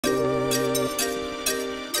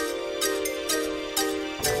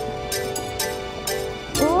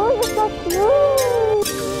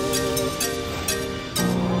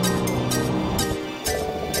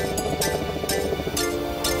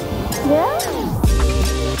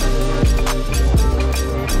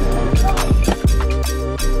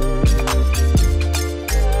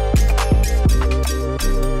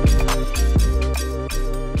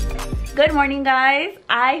Good morning, guys.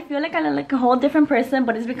 I feel like I look like a whole different person,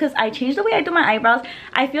 but it's because I changed the way I do my eyebrows.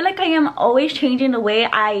 I feel like I am always changing the way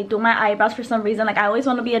I do my eyebrows for some reason. Like I always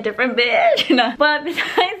want to be a different bitch, you know. But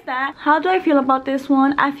besides that, how do I feel about this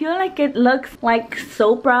one? I feel like it looks like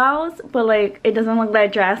soap brows, but like it doesn't look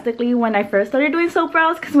that drastically when I first started doing soap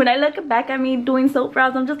brows. Because when I look back at me doing soap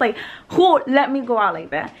brows, I'm just like, who let me go out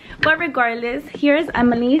like that? But regardless, here's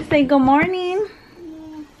Emily. Say good morning.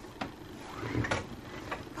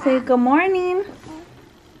 Say good morning.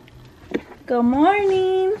 Good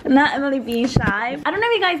morning. Not Emily being shy. I don't know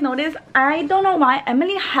if you guys noticed. I don't know why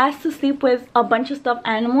Emily has to sleep with a bunch of stuffed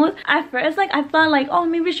animals. At first, like I thought like, oh,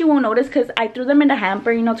 maybe she won't notice because I threw them in the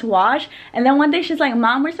hamper, you know, to wash. And then one day she's like,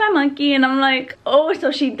 Mom, where's my monkey? And I'm like, oh, so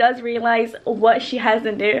she does realize what she has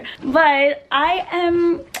in there. But I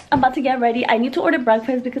am about to get ready. I need to order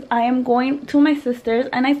breakfast because I am going to my sister's,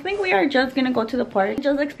 and I think we are just gonna go to the park,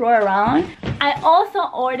 just explore around. I also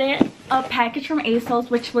ordered a package from ASOS,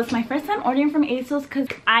 which was my first time ordering from ASOS because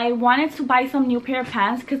I wanted to buy some new pair of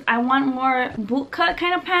pants because I want more boot cut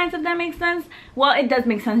kind of pants, if that makes sense. Well, it does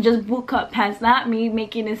make sense, just boot cut pants, not me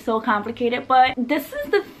making it so complicated. But this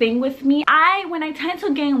is the thing with me, when I tend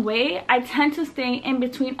to gain weight, I tend to stay in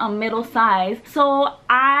between a middle size. So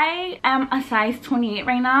I am a size 28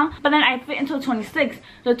 right now, but then I fit into a 26.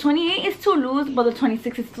 The 28 is too loose, but the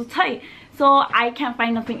 26 is too tight. So I can't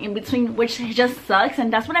find nothing in between, which just sucks.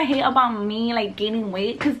 And that's what I hate about me like gaining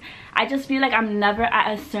weight, because I just feel like I'm never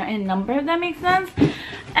at a certain number, if that makes sense.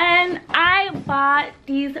 And I bought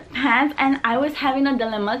these pants and I was having a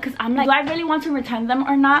dilemma because I'm like, do I really want to return them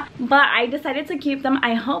or not? But I decided to keep them.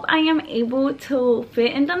 I hope I am able to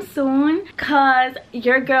fit in them soon because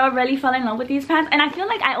your girl really fell in love with these pants. And I feel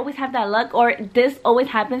like I always have that luck, or this always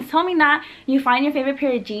happens. Tell me not, you find your favorite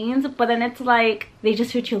pair of jeans, but then it's like they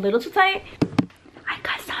just fit you a little too tight. I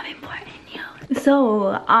got something important news.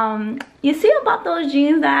 So you see about those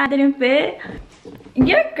jeans that didn't fit?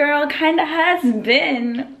 Your girl kind of has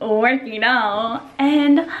been working out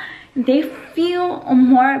and they feel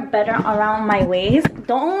more better around my waist.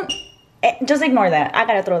 Just ignore that. I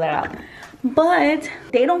gotta throw that out. But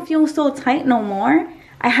they don't feel so tight no more.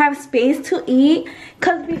 I have space to eat,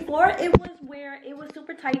 because before it was where it was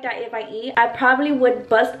super tight that if I eat, I probably would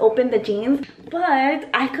bust open the jeans. But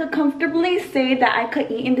I could comfortably say that I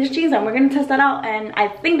could eat in these jeans, and we're gonna test that out. And I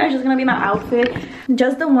think that's just gonna be my outfit.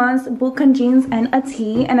 Just the ones, bootcut jeans and a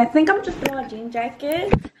tee. And I think I'm just throwing a jean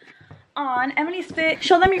jacket on. Emily's fit.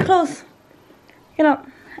 Show them your clothes. Get up.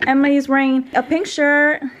 Emily's wearing a pink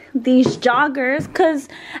shirt, these joggers, because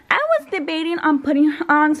I was debating on putting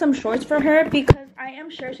on some shorts for her because I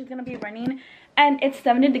am sure she's gonna be running and it's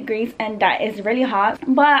 70 degrees and that is really hot.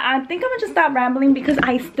 But I think I'm gonna just stop rambling because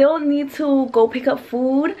I still need to go pick up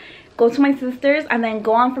food, go to my sister's, and then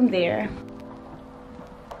go on from there.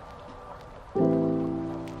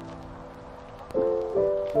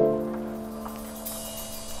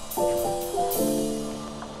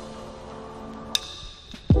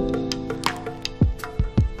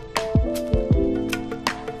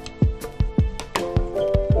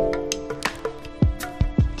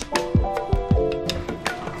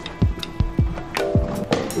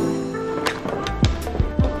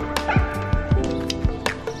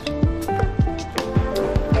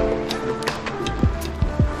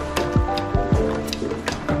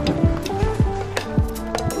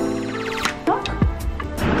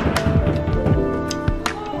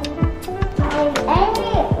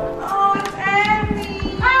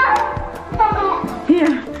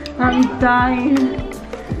 I'm dying.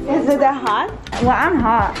 Is it that hot? Well, I'm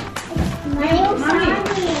hot.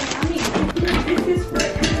 This is for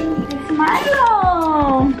it's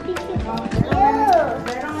Milo.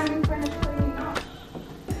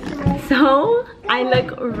 So I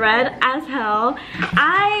look red as hell.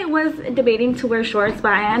 I was debating to wear shorts,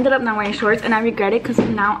 but I ended up not wearing shorts, and I regret it because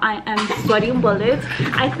now I am sweating bullets.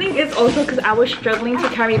 I think it's also because I was struggling to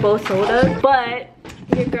carry both sodas, but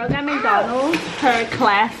your girl got McDonald's, her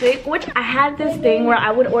classic, which I had this thing where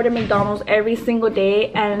I would order McDonald's every single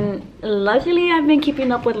day, and luckily I've been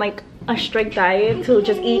keeping up with like a strict diet to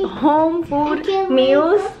just eat home food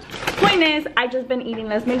meals. Point is, I just been eating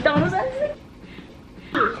less McDonald's.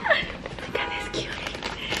 Look at this cutie.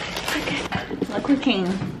 Look who came.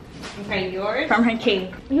 Okay, yours? From her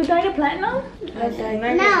cake. You dyed a platinum?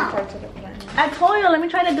 No. I told you, let me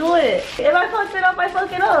try to do it. If I fucked it up, I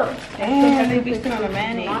fuck it up. Damn, they be still on the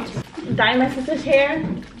mayonnaise. Dye my sister's hair.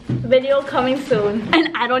 Video coming soon.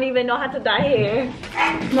 And I don't even know how to dye hair.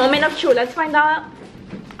 Moment of truth, let's find out.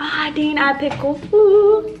 Ah, Dean, I pickle.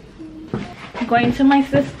 Ooh. I'm going to my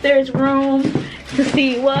sister's room to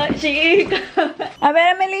see what she got. A ver,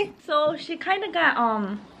 Emily. So she kind of got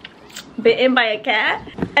bitten by a cat.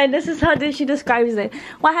 And this is how she describes it.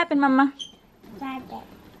 What happened, Mama?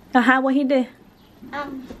 What he did?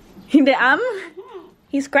 He did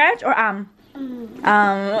He scratched or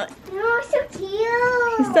Oh, so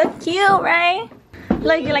cute. He's so cute, right?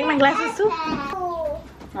 Look, you like my glasses too?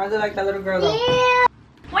 I look like that little girl though. Yeah.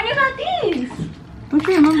 When you got these? Don't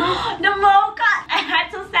you remember? The mocha. I had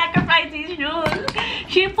to sacrifice these shoes.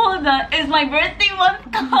 She pulled the "It's my birthday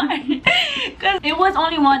month" card. Because it was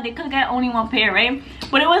only one. They could get only one pair, right?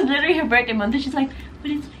 But it was literally her birthday month. And she's like,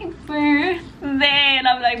 but it's my birthday. And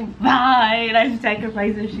I'm like, bye. And I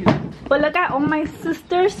sacrificed the shoes. But look at all my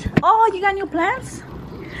sisters. Oh, you got new plants?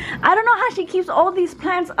 I don't know how she keeps all these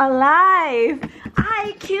plants alive.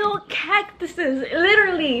 I kill cactuses,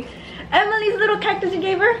 literally. Emily's little cactus you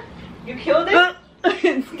gave her. You killed it?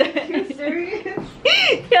 It's dead. Are you serious?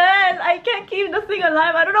 Yes, I can't keep this thing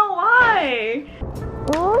alive. I don't know why.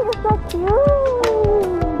 Oh, you're so cute.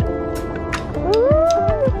 Oh,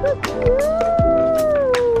 you're so cute.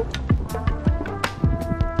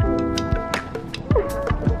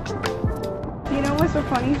 You know what's the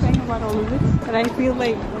funny thing about all of this? That I feel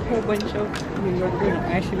like a whole bunch of New Yorkers are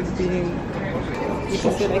actually being, you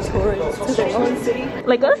can say, like tourists to their own city.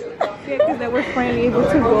 Like us? Yeah, because that we're finally able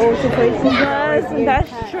to go to places. Yes, that's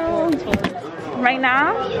true. Right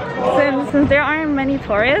now, since there aren't many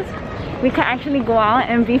tourists, we can actually go out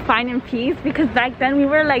and be fine in peace, because back then we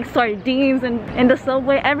were like sardines, and in the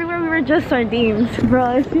subway, everywhere we were just sardines.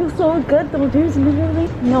 Bro, it feels so good though. There's literally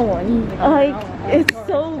no one. Like, it's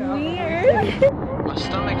so weird. My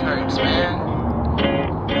stomach hurts, man.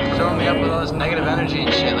 Filling me up with all this negative energy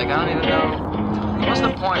and shit. Like, I don't even know. What's the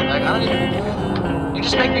point? Like, I don't even... You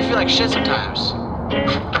just make me feel like shit sometimes.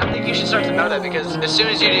 I think you should start to know that, because as soon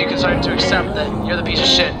as you do, you can start to accept that you're the piece of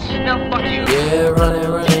shit. No, fuck you. Yeah, running,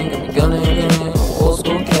 got me gunning. Old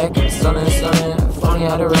school cat, got me stunning. Funny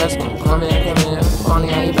how the rest, come in. Funny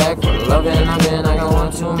how you back for the loving I've been. I got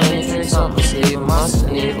one too many tricks up my sleeve. Must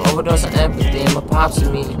need overdose of empathy. My pops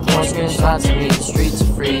and me, more screenshots of me. The streets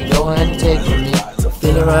are free, go ahead and take from me.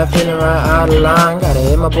 Feeling right, out of line. Gotta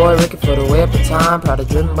hit my boy Ricky for the way up the time. Proud of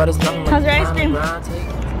driven, but it's nothing. How's your ice cream?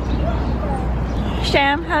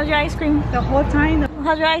 Sham, how's your ice cream? The whole time.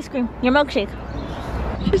 How's your ice cream? Your milkshake?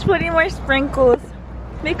 She's putting more sprinkles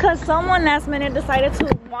because someone last minute decided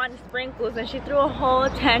to want sprinkles, and she threw a whole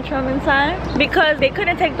tantrum inside because they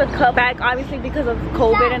couldn't take the cup back, obviously because of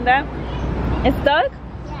COVID and that. It's stuck?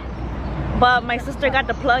 But my sister got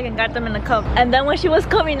the plug and got them in the cup. And then when she was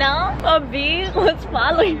coming out, a bee was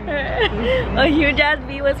following her. A huge ass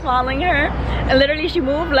bee was following her. And literally she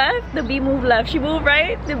moved left, the bee moved left. She moved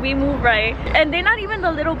right, the bee moved right. And they're not even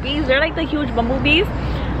the little bees, they're like the huge bumblebees.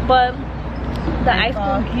 But the ice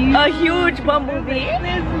cream, a huge bumblebee.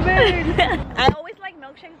 I always like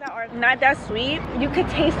milkshakes that are not that sweet. You could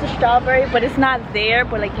taste the strawberry, but it's not there,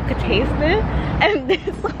 but like you could taste it. And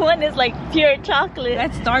this one is like pure chocolate.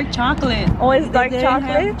 That's dark chocolate. Oh, it's dark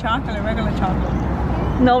chocolate? Have chocolate, regular chocolate.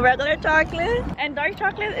 No regular chocolate? And dark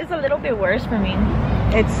chocolate is a little bit worse for me.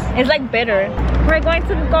 It's like bitter. We're going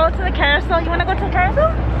to go to the carousel. You want to go to the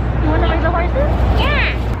carousel? You want to ride the horses?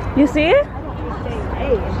 Yeah. You see it?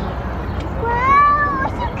 Wow,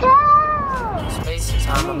 so cool. Space and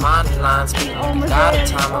time, my mind and line. Speaking like a god of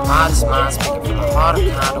time, my modest mind. Speaking from the heart of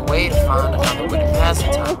kind, a way to find another way to pass the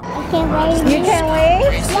time. I can't wait. You can't wait?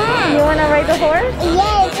 Yeah. You want to ride the horse?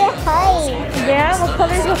 Yeah, it's a horse. Yeah? What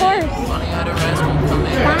color is the horse? Funny how the rest come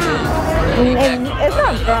in. It's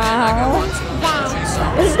not brown.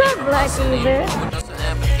 It's not black either.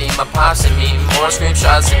 My pops and me, more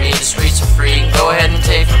screenshots of me. The streets are free, go ahead and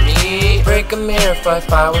take from me. Break a mirror, fight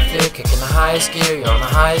fire with fear. Kicking the highest gear, you're on the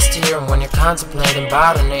highest tier. And when you're contemplating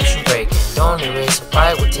about a nation breaking, don't erase a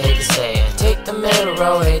fight, we'll take a stay. And take the middle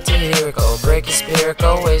road, hate to hear it. Go break your spirit,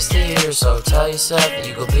 go waste a year. So tell yourself that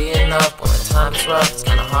you go be enough. When the time's rough, it's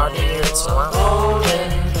kinda hard to hear it. So I'm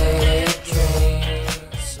holding big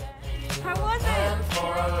dreams. How was it?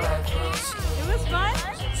 It was fun?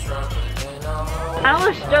 struggling. I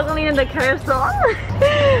was struggling in the carousel.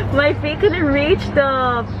 My feet couldn't reach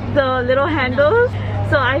the little handles,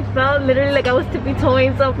 so I felt literally like I was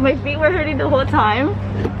tippy-toeing, so my feet were hurting the whole time.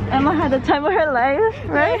 Emma had the time of her life,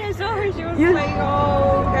 right? I saw her, she was like,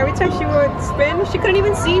 oh, every time she would spin, she couldn't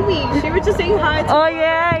even see me. She was just saying hi to Oh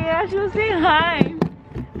yeah, she was saying hi.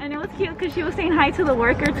 And it was cute because she was saying hi to the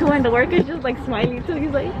worker too, and the worker's just like smiling too. He's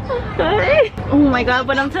like, hi. Oh my god,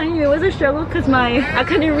 but I'm telling you, it was a struggle because I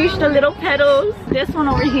couldn't reach the little pedals. This one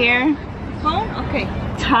over here. phone? Okay.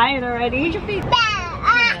 Tired already. Where's your feet?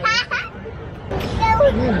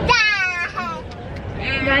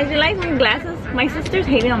 Guys, you like my glasses? My sister's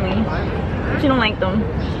hating on me. She don't like them.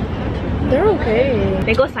 They're okay.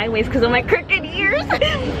 They go sideways because of my crooked ears.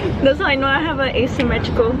 That's how I know I have an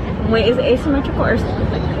asymmetrical. Wait, is it asymmetrical or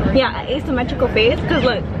yeah, asymmetrical face? Because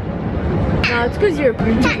look. No, it's because you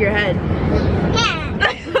hit your head.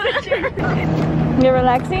 You're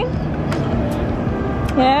relaxing?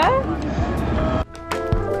 Yeah?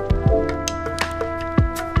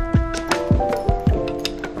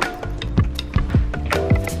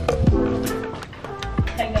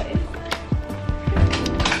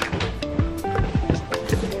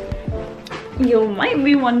 You might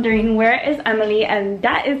be wondering where is Emily, and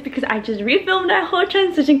that is because I just refilmed that whole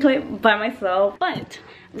transition clip by myself. But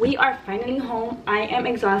we are finally home. I am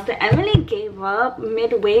exhausted. Emily gave up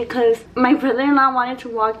midway because my brother-in-law wanted to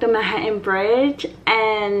walk the Manhattan Bridge,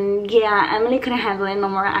 and yeah, Emily couldn't handle it no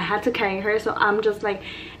more. I had to carry her, so I'm just like,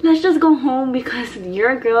 let's just go home because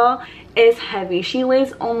your girl is heavy. She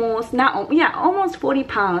weighs almost, almost 40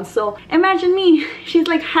 pounds. So imagine me, she's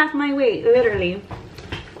like half my weight, literally.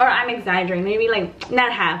 Or I'm exaggerating, maybe like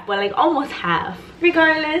not half, but like almost half.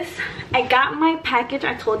 Regardless, I got my package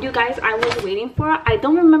I told you guys I was waiting for. I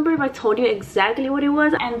don't remember if I told you exactly what it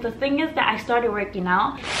was. And the thing is that I started working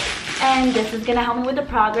out, and this is gonna help me with the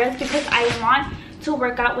progress because I want to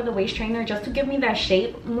work out with a waist trainer just to give me that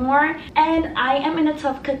shape more. And I am in a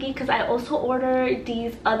tough cookie because I also ordered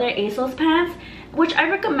these other ASOS pants, which I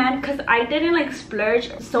recommend because I didn't like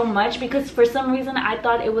splurge so much because for some reason I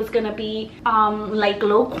thought it was gonna be like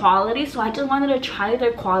low quality, so I just wanted to try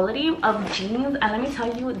their quality of jeans. And let me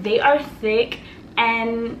tell you, they are thick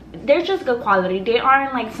and they're just good quality. They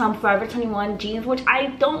aren't like some Forever 21 jeans, which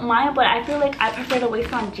I don't mind, but I feel like I prefer to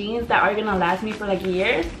waste on jeans that are gonna last me for like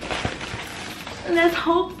years. Let's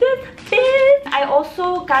hope this fits. I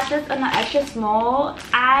also got this in an extra small.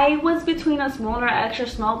 I was between a small or extra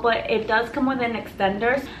small, but it does come with an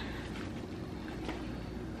extender.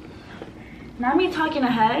 Not me talking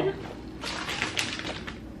ahead.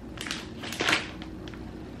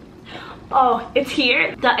 Oh, it's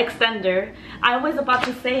here, the extender. I was about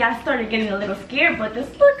to say I started getting a little scared, but this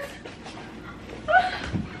looks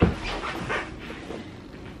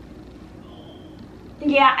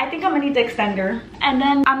yeah, I think I'm gonna need the extender. And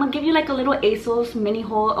then I'm gonna give you like a little ASOS mini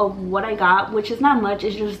haul of what I got, which is not much.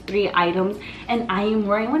 It's just 3 items, and I am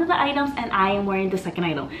wearing one of the items and I am wearing the second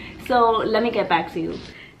item. So let me get back to you.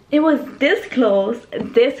 It was this close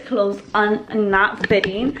on not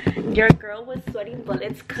fitting. Your girl was sweating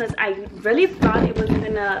bullets because I really thought it was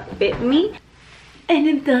gonna fit me, and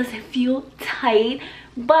it does feel tight,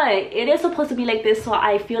 but it is supposed to be like this, so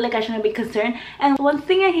I feel like I shouldn't be concerned. And one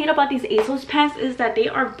thing I hate about these ASOS pants is that they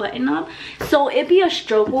are button up, so it'd be a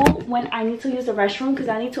struggle when I need to use the restroom because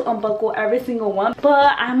I need to unbuckle every single one.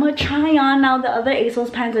 But I'm gonna try on now the other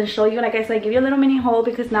ASOS pants and show you. Like I said, give you a little mini haul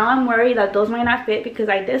because now I'm worried that those might not fit because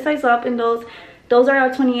I did size up in those. Those are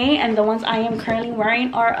a 28, and the ones I am currently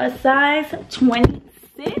wearing are a size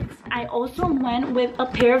 26. I also went with a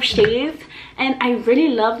pair of shades, and I really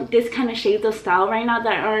love this kind of shades of style right now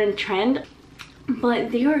that are in trend,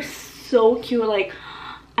 but they are so cute. Like,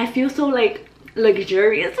 I feel so like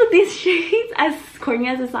luxurious with these shades, as corny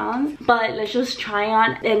as it sounds. But let's just try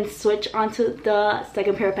on and switch onto the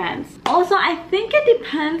second pair of pants. Also, I think it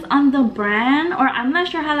depends on the brand, or I'm not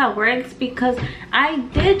sure how that works, because I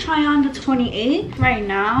did try on the 28 right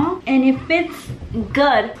now and it fits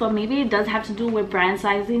good, but maybe it does have to do with brand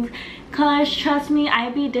sizing, because trust me, I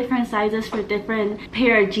be different sizes for different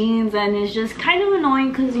pair of jeans, and it's just kind of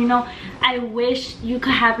annoying because, you know, I wish you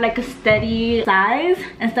could have like a steady size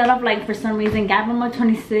instead of like for some reason Gap them a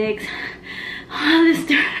 26. I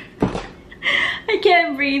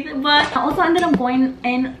can't breathe. But I also ended up going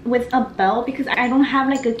in with a belt because I don't have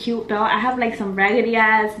like a cute belt. I have like some raggedy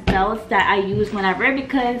ass belts that I use whenever,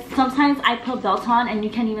 because sometimes I put belts on and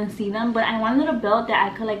you can't even see them. But I wanted a belt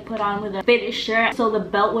that I could like put on with a fitted shirt, so the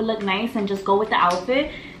belt would look nice and just go with the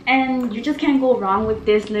outfit. And you just can't go wrong with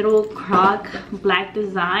this little croc black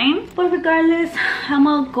design. But regardless, I'm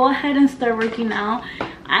gonna go ahead and start working out.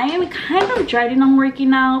 I am kind of dreading on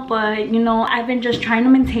working out, but you know, I've been just trying to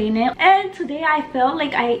maintain it. And today I felt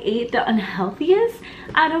like I ate the unhealthiest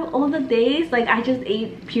out of all the days. Like, I just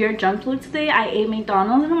ate pure junk food today. I ate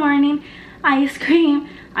McDonald's in the morning, ice cream,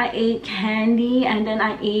 I ate candy, and then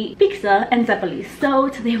I ate pizza and Zeppeli. So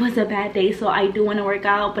today was a bad day, so I do want to work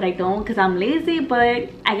out, but I don't because I'm lazy. But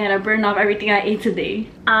I gotta burn off everything I ate today.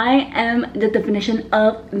 I am the definition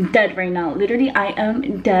of dead right now. Literally, I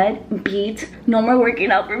am dead, beat. No more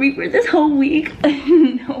working out for me for this whole week.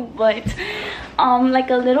 No, but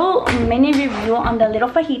like a little mini review on the little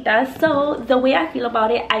fajitas. So the way I feel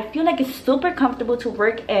about it, I feel like it's super comfortable to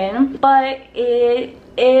work in, but it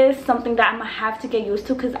is something that I'm gonna have to get used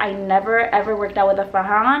to because I never ever worked out with a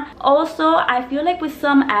faja on. Also, I feel like with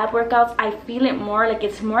some ab workouts I feel it more, like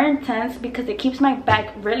it's more intense because it keeps my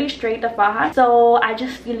back really straight, the faja. So I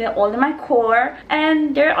just feel it all in my core.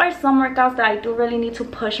 And there are some workouts that I do really need to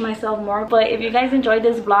push myself more. But if you guys enjoyed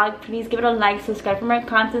this vlog, please give it a like, subscribe for more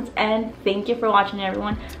content, and thank you for watching,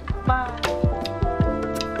 everyone. Bye.